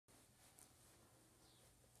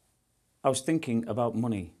I was thinking about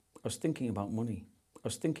money. I was thinking about money. I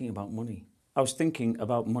was thinking about money. I was thinking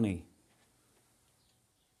about money.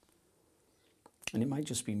 And it might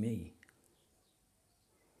just be me.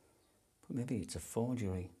 But maybe it's a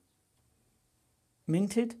forgery.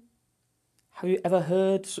 Minted? Have you ever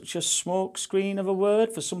heard such a smoke screen of a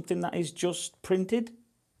word for something that is just printed?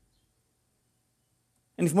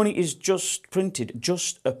 And if money is just printed,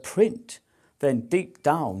 just a print, then deep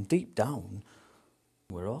down,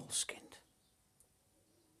 we're all skinned.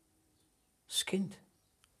 Skinned.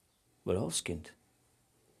 We're all skinned.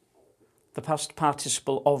 The past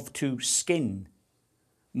participle of to skin.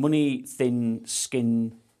 Money, thin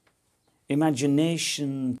skin.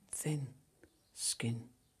 Imagination, thin skin.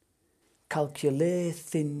 Calculate,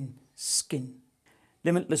 thin skin.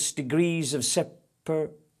 Limitless degrees of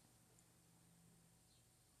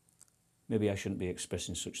Maybe I shouldn't be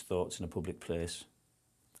expressing such thoughts in a public place.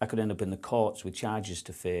 I could end up in the courts with charges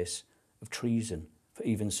to face of treason for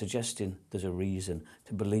even suggesting there's a reason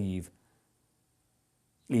to believe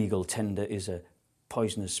legal tender is a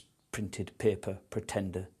poisonous printed paper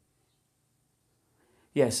pretender.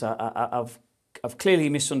 Yes, I've clearly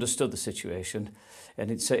misunderstood the situation, and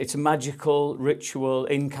it's a magical ritual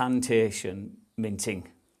incantation minting,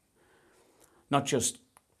 not just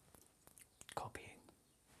copying,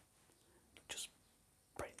 just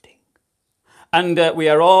printing. And we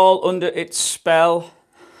are all under its spell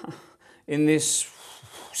in this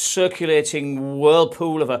circulating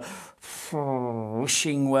whirlpool of a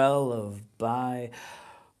wishing well of buy,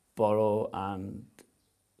 borrow and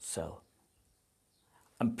sell.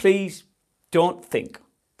 And please don't think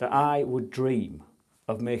that I would dream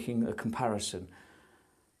of making a comparison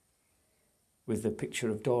with the picture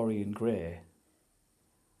of Dorian Gray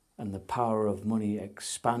and the power of money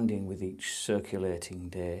expanding with each circulating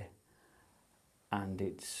day, and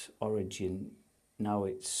its origin, now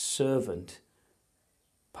its servant,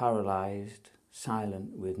 paralysed,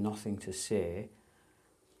 silent, with nothing to say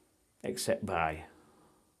except buy,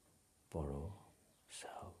 borrow,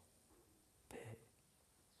 sell, pay,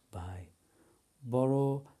 buy,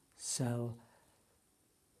 borrow, sell,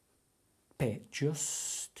 pay.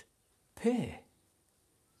 Just pay.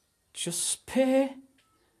 Just pay.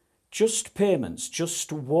 Just payments,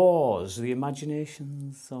 just wars, the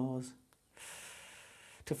imagination soars.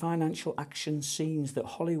 To financial action scenes that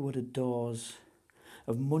Hollywood adores,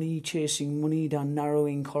 of money chasing money down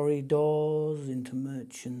narrowing corridors into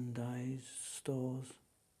merchandise stores.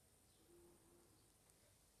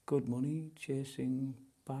 Good money chasing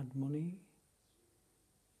bad money.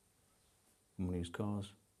 Money's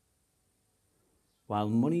cause. While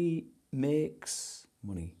money makes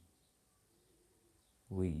money,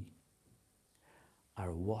 we are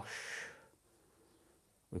awash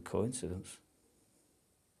with coincidence.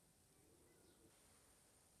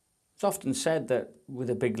 It's often said that with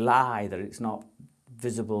a big lie that it's not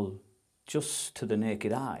visible just to the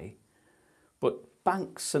naked eye, but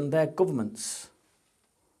banks and their governments,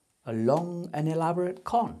 a long and elaborate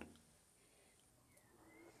con.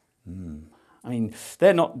 I mean,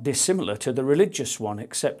 they're not dissimilar to the religious one,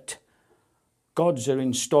 except gods are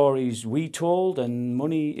in stories we told and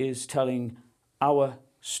money is telling our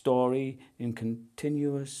story in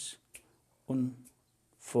continuous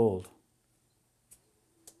unfold.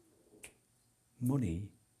 Money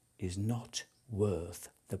is not worth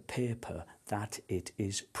the paper that it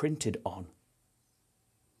is printed on.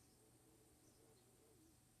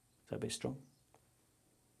 Is that a bit strong?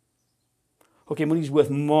 Okay, money's worth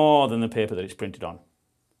more than the paper that it's printed on.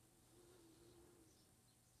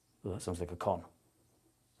 Well, that sounds like a con.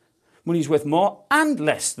 Money's worth more and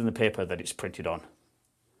less than the paper that it's printed on.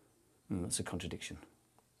 That's a contradiction.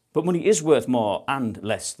 But money is worth more and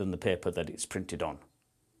less than the paper that it's printed on.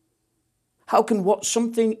 How can what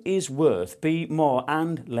something is worth be more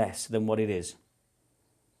and less than what it is?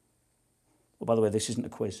 Well, by the way, this isn't a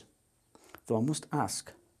quiz. Though I must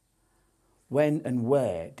ask, when and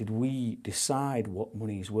where did we decide what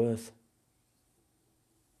money is worth?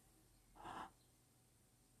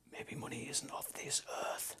 Maybe money isn't of this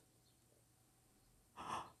earth.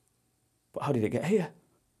 But how did it get here?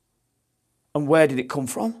 And where did it come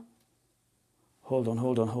from? Hold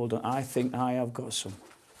on. I think I have got some.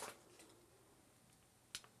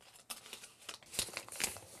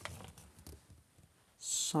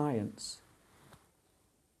 Science.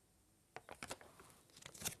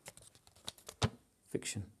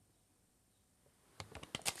 Fiction.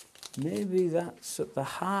 Maybe that's at the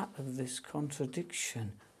heart of this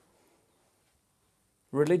contradiction.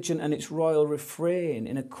 Religion and its royal refrain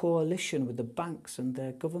in a coalition with the banks and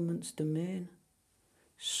their government's domain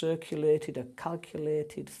circulated a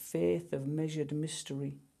calculated faith of measured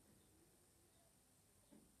mystery,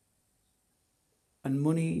 And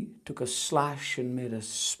money took a slash and made a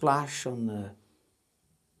splash on the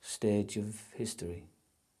stage of history.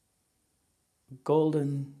 A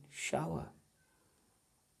golden shower.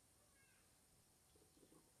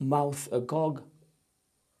 Mouth agog.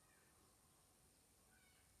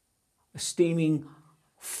 A steaming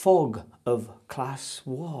fog of class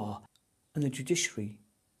war. And the judiciary,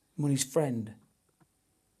 money's friend,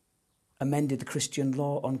 amended the Christian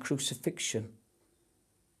law on crucifixion.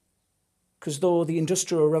 Because though the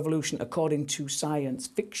Industrial Revolution, according to science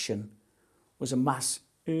fiction, was a mass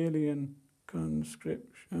alien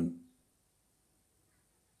conscription,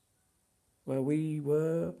 where we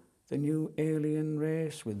were the new alien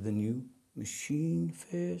race with the new machine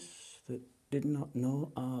face that did not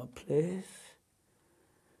know our place.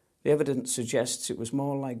 The evidence suggests it was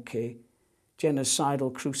more like a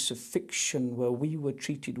genocidal crucifixion where we were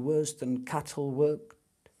treated worse than cattle, worked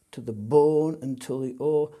to the bone until the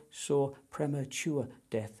oh so premature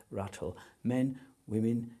death rattle. Men,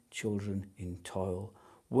 women, children in toil,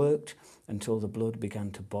 worked until the blood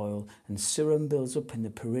began to boil and serum builds up in the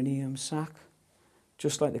perineum sac,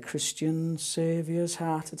 just like the Christian Saviour's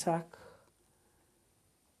heart attack,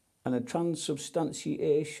 and a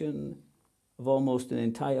transubstantiation of almost an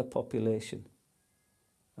entire population.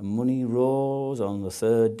 And money rose on the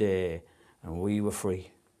third day, and we were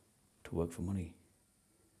free to work for money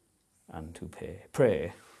and to pay.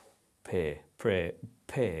 Pray, pay, pray,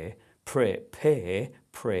 pay, pray, pay,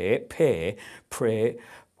 pray, pay, pray,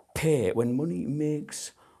 pay. When money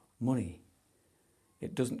makes money,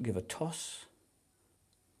 it doesn't give a toss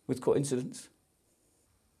with coincidence.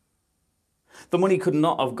 The money could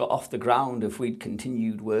not have got off the ground if we'd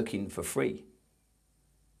continued working for free.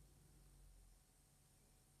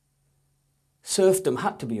 Serfdom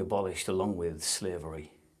had to be abolished along with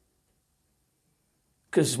slavery.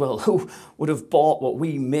 Because, well, who would have bought what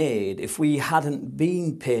we made if we hadn't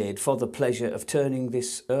been paid for the pleasure of turning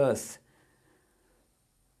this earth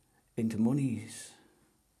into money's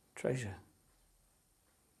treasure?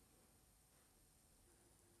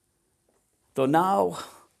 Though now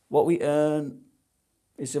what we earn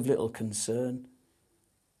is of little concern,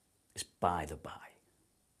 it's by the by.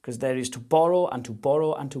 Because there is to borrow and to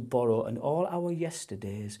borrow and to borrow, and all our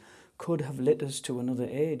yesterdays could have lit us to another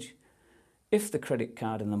age. If the credit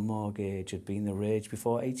card and the mortgage had been the rage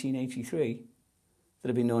before 1883, there'd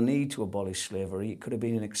have been no need to abolish slavery. It could have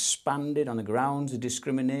been expanded on the grounds of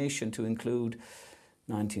discrimination to include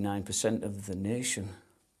 99% of the nation.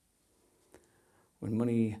 When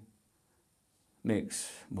money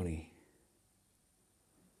makes money,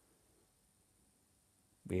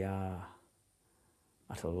 we are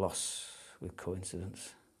at a loss with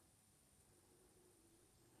coincidence.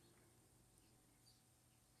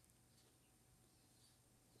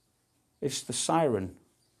 It's the siren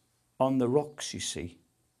on the rocks, you see.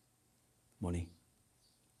 Money.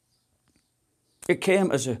 It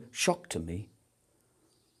came as a shock to me.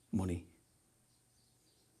 Money.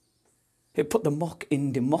 It put the mock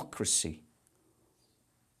in democracy.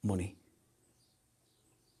 Money.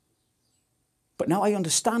 But now I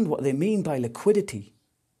understand what they mean by liquidity.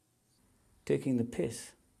 Taking the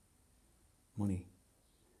piss. Money.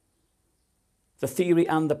 The theory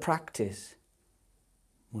and the practice.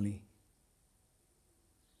 Money.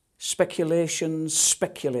 Speculation,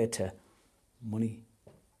 speculator. Money.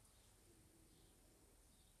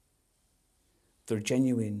 They're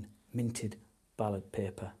genuine minted ballot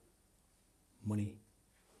paper. Money.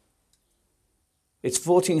 It's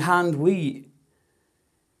voting hand we,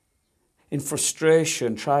 in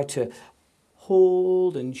frustration, try to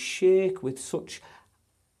hold and shake with such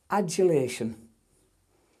adulation,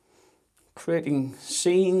 creating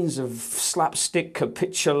scenes of slapstick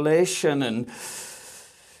capitulation and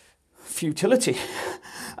futility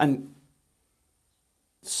and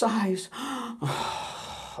sighs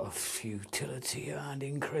of futility and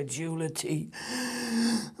incredulity.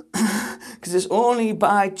 Because it's only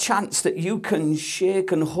by chance that you can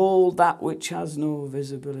shake and hold that which has no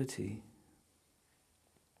visibility,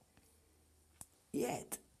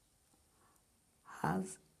 yet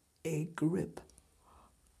has a grip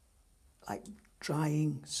like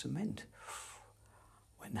drying cement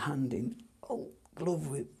when hand in glove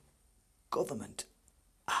with government.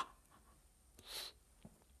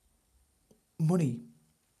 Money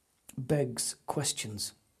begs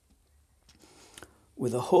questions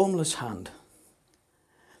with a homeless hand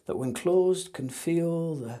that when closed can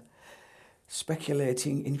feel the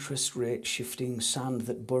speculating interest rate shifting sand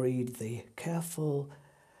that buried the careful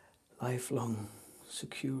lifelong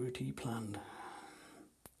security plan.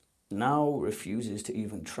 Now refuses to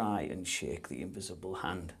even try and shake the invisible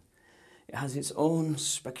hand. It has its own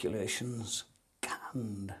speculations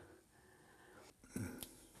hand.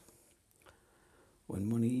 When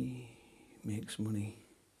money makes money,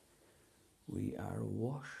 we are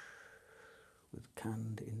awash with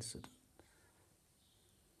canned incident.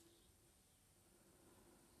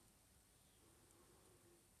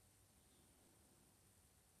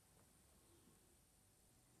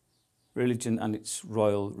 Religion and its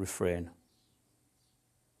royal refrain,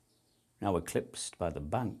 now eclipsed by the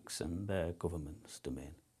banks and their government's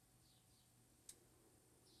domain.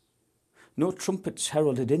 No trumpets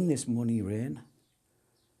heralded in this money reign,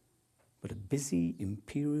 but a busy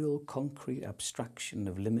imperial concrete abstraction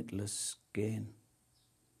of limitless gain.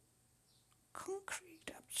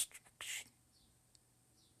 Concrete abstraction.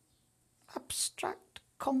 Abstract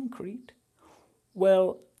concrete.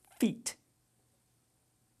 Well, feet.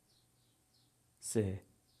 Say,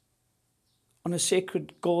 on a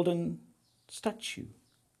sacred golden statue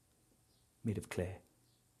made of clay.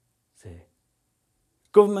 Say,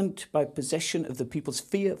 government by possession of the people's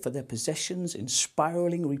fear for their possessions in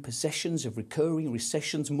spiralling repossessions of recurring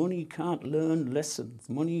recessions. Money can't learn lessons.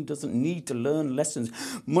 Money doesn't need to learn lessons.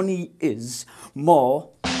 Money is more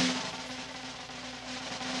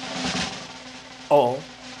or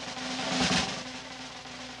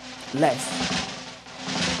less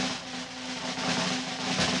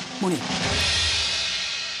money.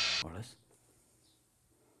 More or less.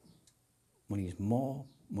 Money is more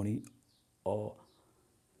money or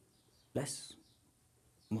less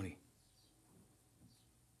money.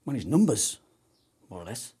 Money is numbers, more or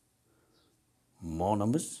less. More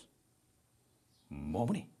numbers, more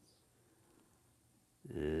money.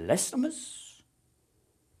 Less numbers,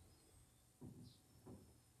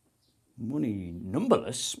 money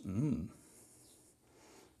numberless.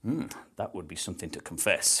 That would be something to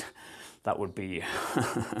confess. That would be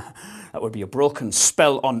that would be a broken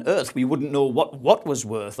spell on earth. We wouldn't know what was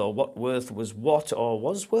worth, or what worth was what, or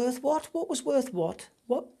was worth what. What was worth what?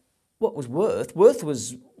 What was worth? Worth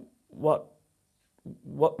was what?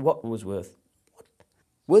 What was worth? What?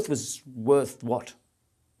 Worth was worth what?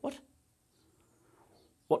 What?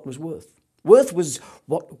 What was worth? Worth was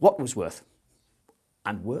what was worth.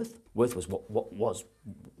 And worth was what was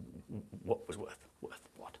worth. Worth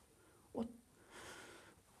what? What?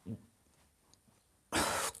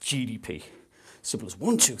 GDP. Simple as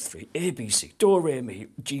 1, 2, 3, ABC, do, re, mi,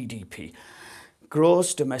 GDP.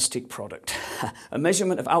 Gross domestic product. A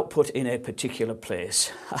measurement of output in a particular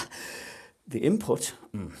place. The input,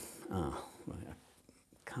 right, I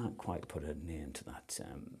can't quite put a name to that.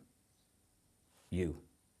 You.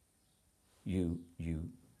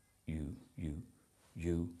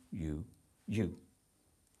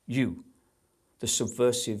 The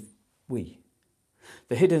subversive we.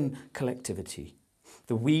 The hidden collectivity.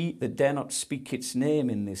 The we that dare not speak its name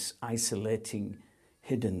in this isolating,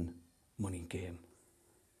 hidden money game.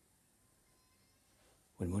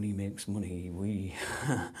 When money makes money, we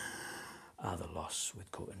are the loss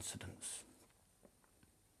with coincidence.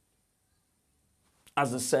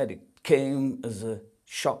 As I said, it came as a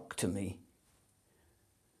shock to me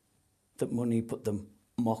that money put the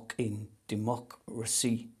mock in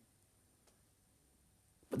democracy.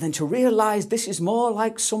 But then to realise this is more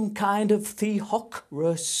like some kind of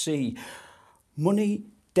theocracy. Money,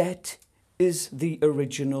 debt is the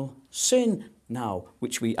original sin now,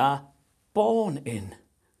 which we are born in.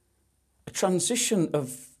 A transition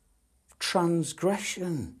of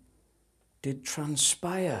transgression did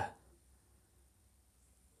transpire.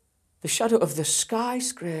 The shadow of the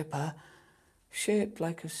skyscraper shaped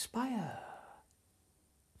like a spire.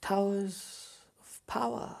 Towers of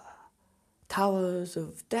power, towers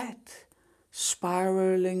of debt,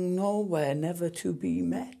 spiralling nowhere, never to be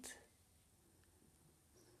met.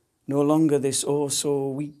 No longer this oh so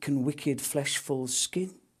weak and wicked fleshful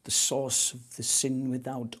skin, the source of the sin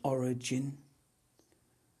without origin,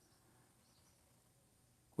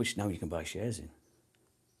 which now you can buy shares in.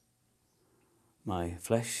 My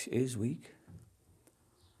flesh is weak,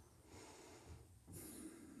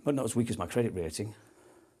 but not as weak as my credit rating,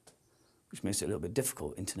 which makes it a little bit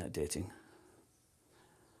difficult, internet dating.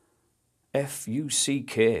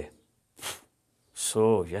 F-U-C-K.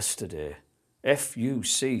 So, yesterday.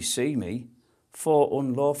 F-U-C, see me. For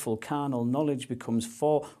unlawful carnal knowledge becomes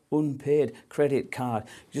for unpaid credit card.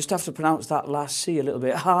 You just have to pronounce that last C a little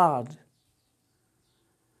bit hard.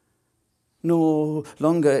 No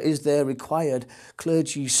longer is there required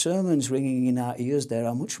clergy sermons ringing in our ears. There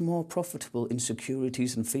are much more profitable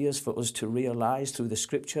insecurities and fears for us to realise through the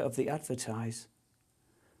scripture of the advertise.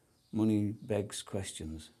 Money begs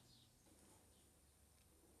questions.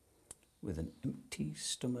 With an empty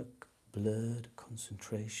stomach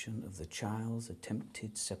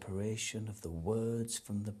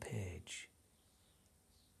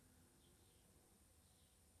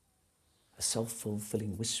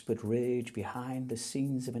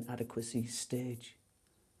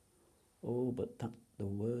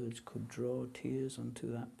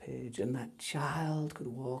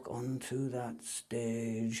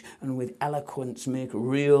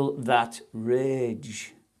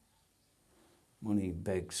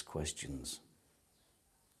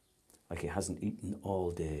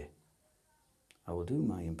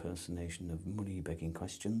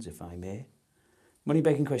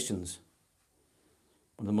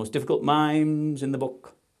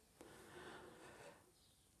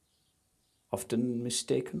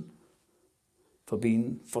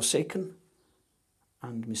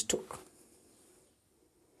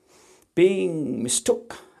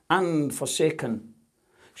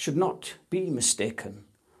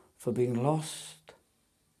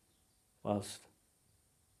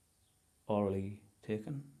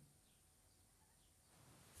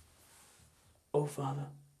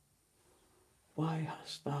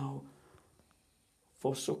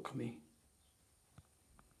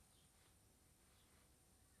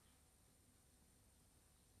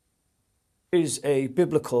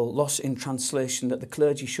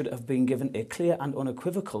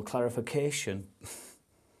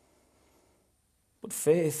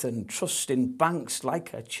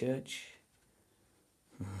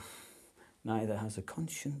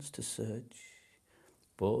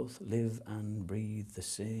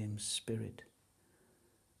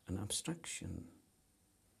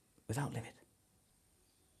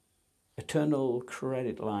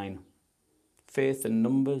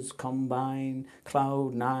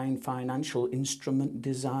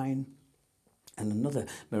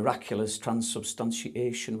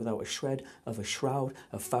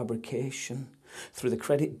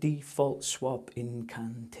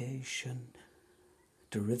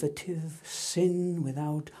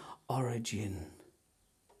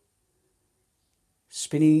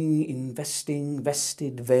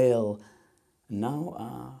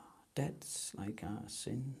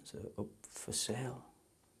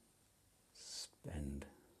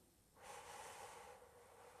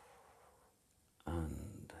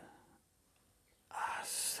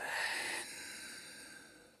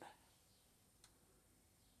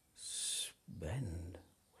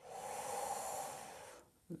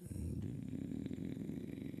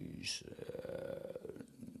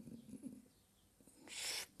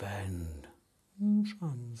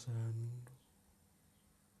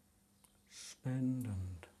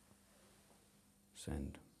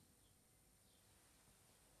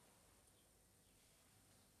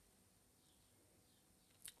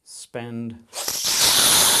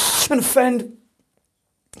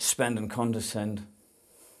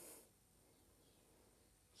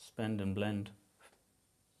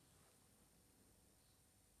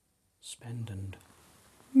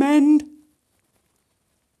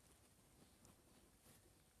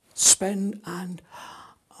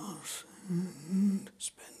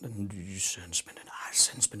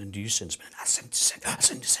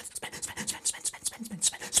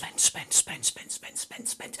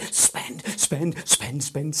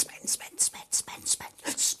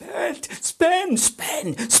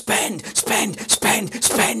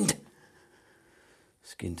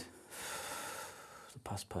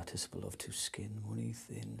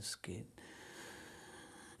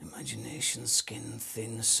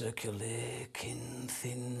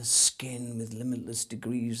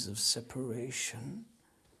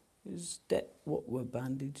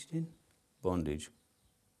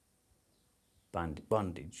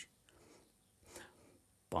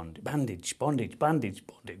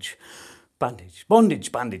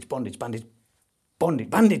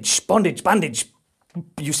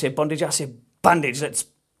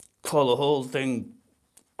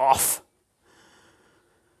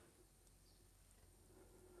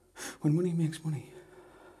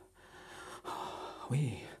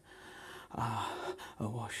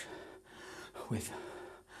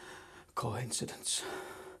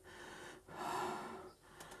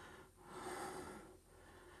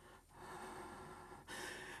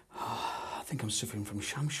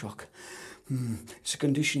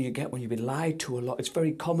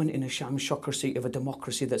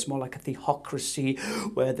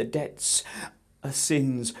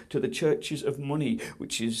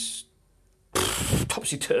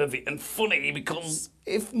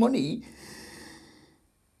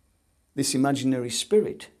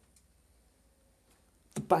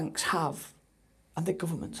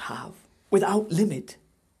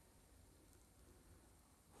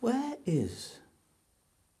is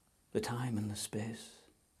the time and the space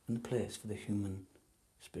and the place for the human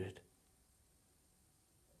spirit.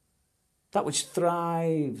 That which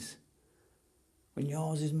thrives when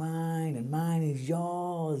yours is mine and mine is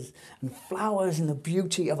yours, and flowers in the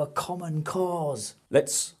beauty of a common cause.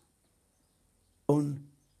 Let's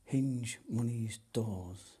unhinge money's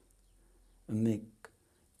doors and make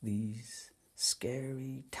these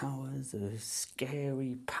scary towers of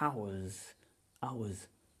scary powers ours.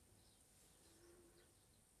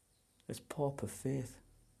 Let's pauper faith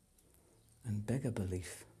and beggar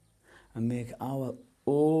belief and make our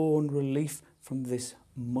own relief from this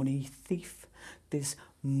money thief, this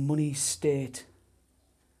money state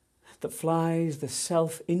that flies the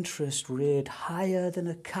self-interest rate higher than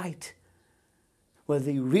a kite, where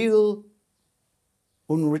the real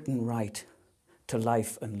unwritten right to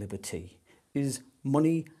life and liberty is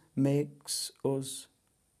money makes us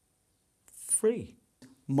free.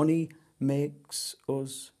 Money makes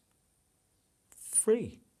us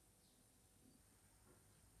free.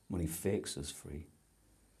 Money fakes us free.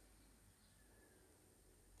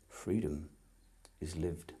 Freedom is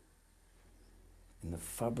lived in the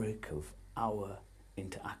fabric of our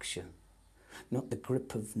interaction, not the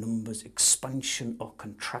grip of numbers, expansion or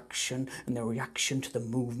contraction, and the reaction to the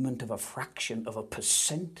movement of a fraction of a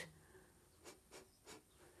percent,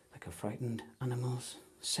 like a frightened animal's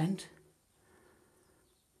scent.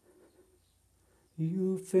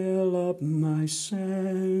 You fill up my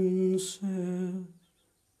senses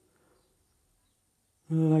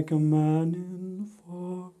like a man in the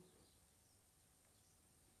fog.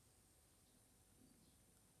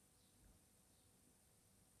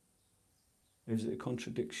 Is it a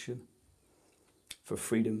contradiction for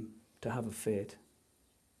freedom to have a fate?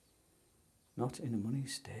 Not in a money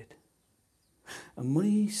state. A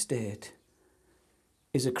money state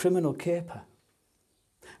is a criminal caper,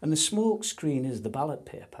 and the smoke screen is the ballot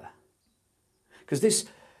paper. Because this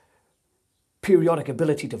periodic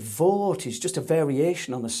ability to vote is just a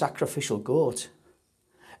variation on the sacrificial goat.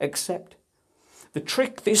 Except the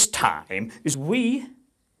trick this time is we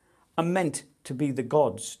are meant to be the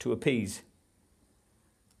gods to appease.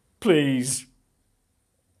 Please.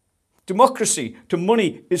 Democracy to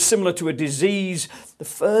money is similar to a disease. The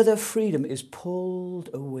further freedom is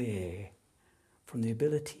pulled away from the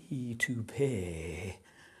ability to pay,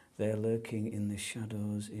 there lurking in the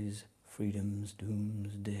shadows is freedom's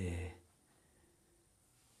doomsday.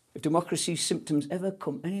 If democracy's symptoms ever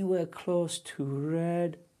come anywhere close to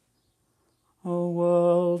red, a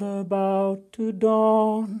world about to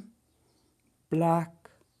dawn, black,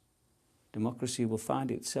 democracy will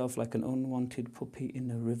find itself like an unwanted puppy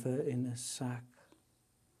in a river in a sack.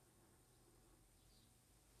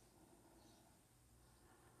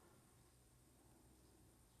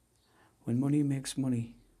 When money makes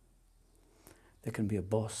money, there can be a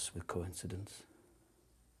boss with coincidence.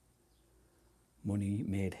 Money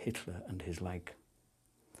made Hitler and his like,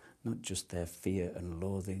 not just their fear and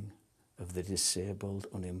loathing of the disabled,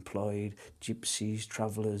 unemployed, gypsies,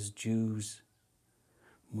 travellers, Jews.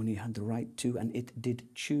 Money had the right to, and it did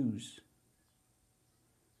choose.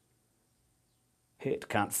 Hate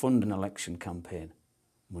can't fund an election campaign.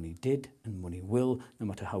 Money did, and money will, no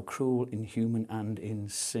matter how cruel, inhuman, and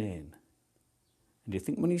insane. And do you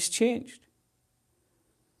think money's changed?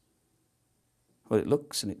 Well, it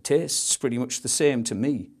looks and it tastes pretty much the same to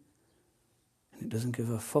me. And it doesn't give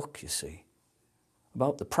a fuck, you see,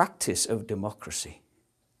 about the practice of democracy.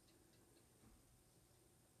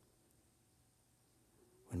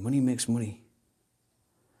 When money makes money,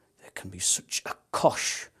 there can be such a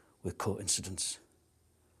cosh with coincidence.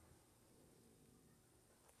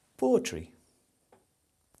 Poetry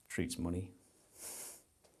treats money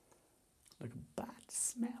like a bad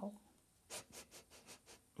smell.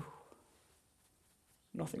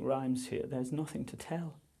 Nothing rhymes here, there's nothing to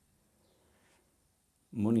tell.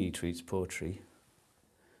 Money treats poetry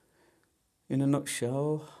in a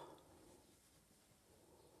nutshell.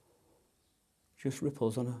 Just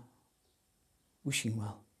ripples on a wishing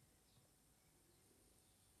well.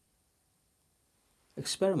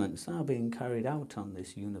 Experiments are being carried out on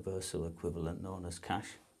this universal equivalent known as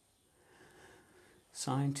cash.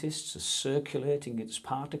 Scientists are circulating its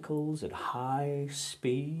particles at high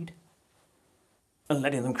speed and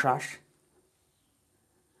letting them crash.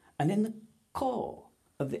 And in the core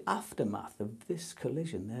of the aftermath of this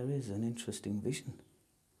collision, there is an interesting vision.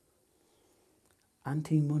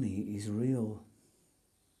 Anti-money is real.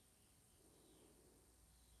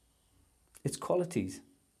 Its qualities.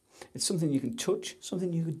 It's something you can touch,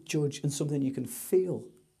 something you can judge, and something you can feel.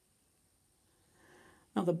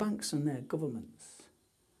 Now, the banks and their governments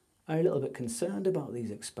are a little bit concerned about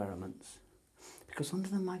these experiments because under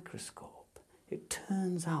the microscope it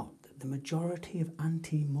turns out that the majority of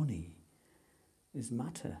anti-money is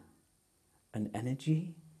matter and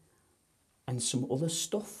energy and some other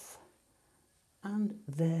stuff, and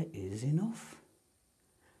there is enough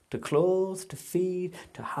to clothe, to feed,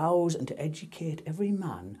 to house and to educate every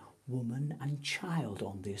man, woman and child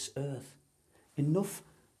on this earth. Enough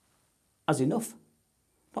as enough,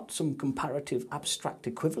 not some comparative abstract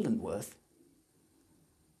equivalent worth.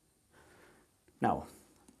 Now,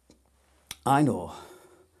 I know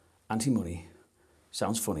anti-money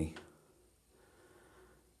sounds funny,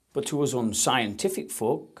 but to us unscientific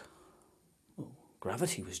folk, well,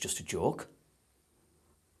 gravity was just a joke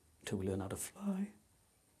until we learn how to fly.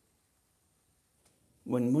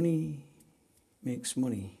 When money makes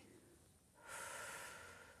money,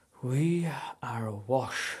 we are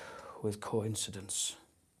awash with coincidence.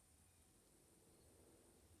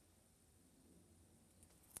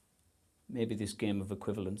 Maybe this game of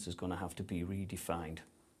equivalence is going to have to be redefined,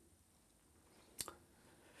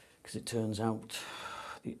 because it turns out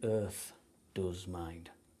the earth does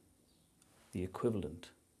mind. The equivalent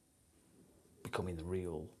becoming the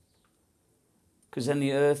real. Because then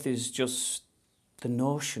the earth is just the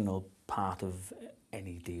notional part of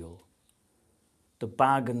any deal. The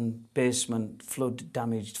bag and basement, flood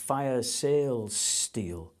damaged, fire sales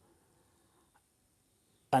steel.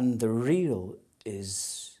 And the real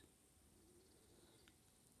is,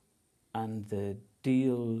 and the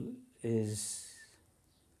deal is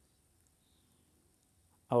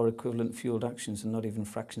our equivalent fueled actions and not even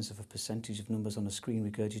fractions of a percentage of numbers on a screen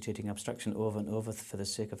regurgitating abstraction over and over for the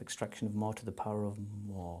sake of extraction of more to the power of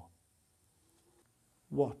more.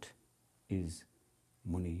 What is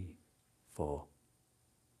money for?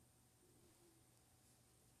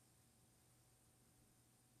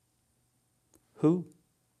 Who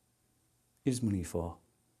is money for?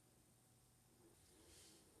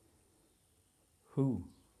 Who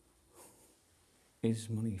is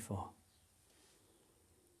money for?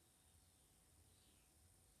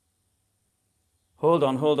 Hold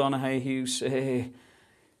on, I hear you say,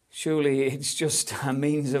 surely it's just a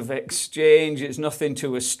means of exchange, it's nothing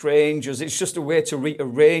to estrange us, it's just a way to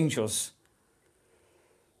rearrange us.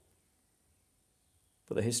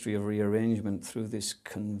 But the history of rearrangement through this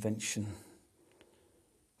convention,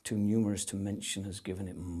 too numerous to mention, has given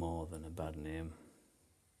it more than a bad name.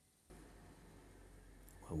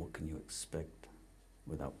 Well, what can you expect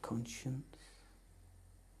without conscience,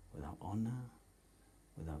 without honour,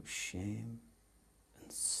 without shame,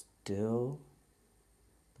 and still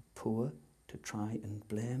the poor to try and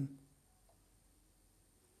blame?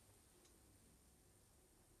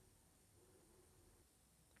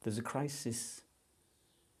 There's a crisis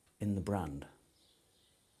in the brand.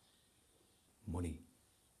 Money.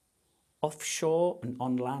 Offshore and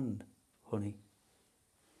on land, honey.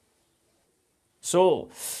 So,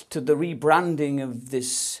 to the rebranding of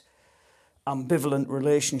this ambivalent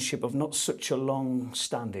relationship of not such a long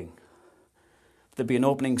standing. There'd be an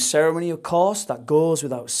opening ceremony, of course, that goes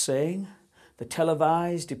without saying. The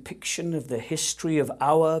televised depiction of the history of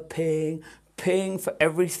our paying for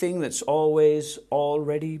everything that's always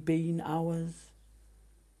already been ours.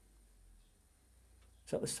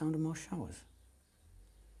 Is that the sound of more showers?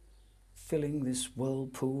 Filling this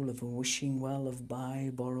whirlpool of a wishing well of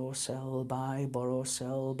buy, borrow, sell, buy, borrow,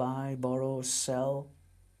 sell, buy, borrow, sell.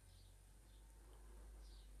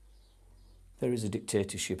 There is a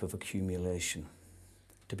dictatorship of accumulation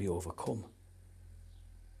to be overcome,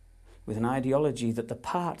 with an ideology that the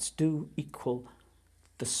parts do equal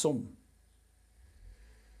the sum.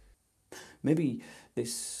 Maybe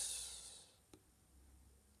this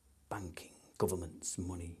banking, government's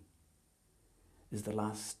money, is the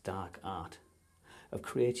last dark art of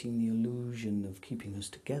creating the illusion of keeping us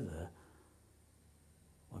together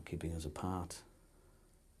while keeping us apart.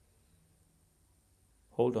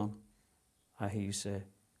 Hold on, I hear you say.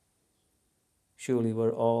 Surely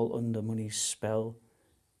we're all under money's spell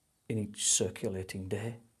in each circulating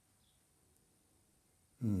day.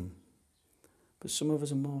 But some of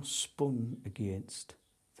us are more spun against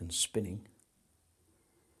than spinning.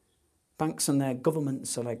 Banks and their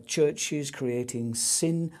governments are like churches creating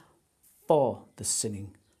sin for the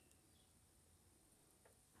sinning.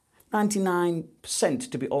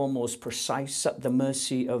 99%, to be almost precise, at the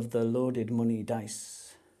mercy of the loaded money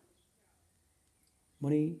dice.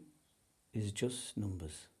 Money is just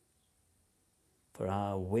numbers for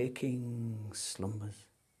our waking slumbers,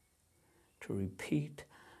 to repeat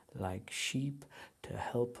like sheep to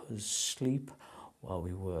help us sleep while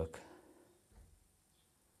we work.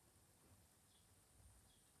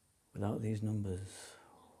 Without these numbers,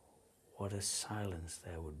 what a silence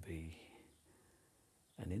there would be.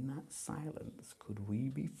 And in that silence, could we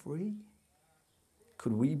be free?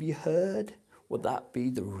 Could we be heard? Would that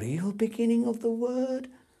be the real beginning of the word?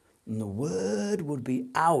 And the word would be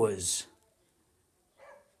ours.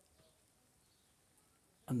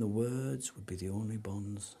 And the words would be the only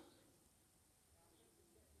bonds.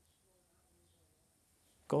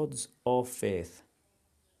 God's or faith?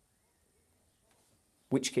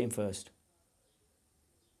 Which came first?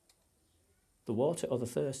 The water or the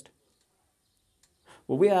thirst?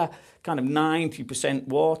 Well, we are kind of 90%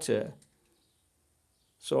 water.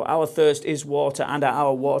 So our thirst is water and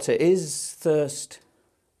our water is thirst.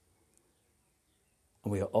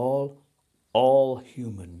 And we are all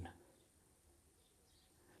human.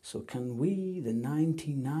 So can we, the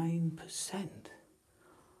 99%,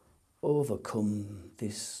 overcome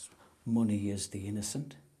this money as the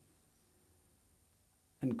innocent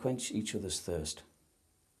and quench each other's thirst?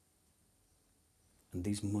 And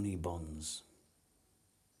these money bonds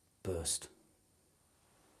burst.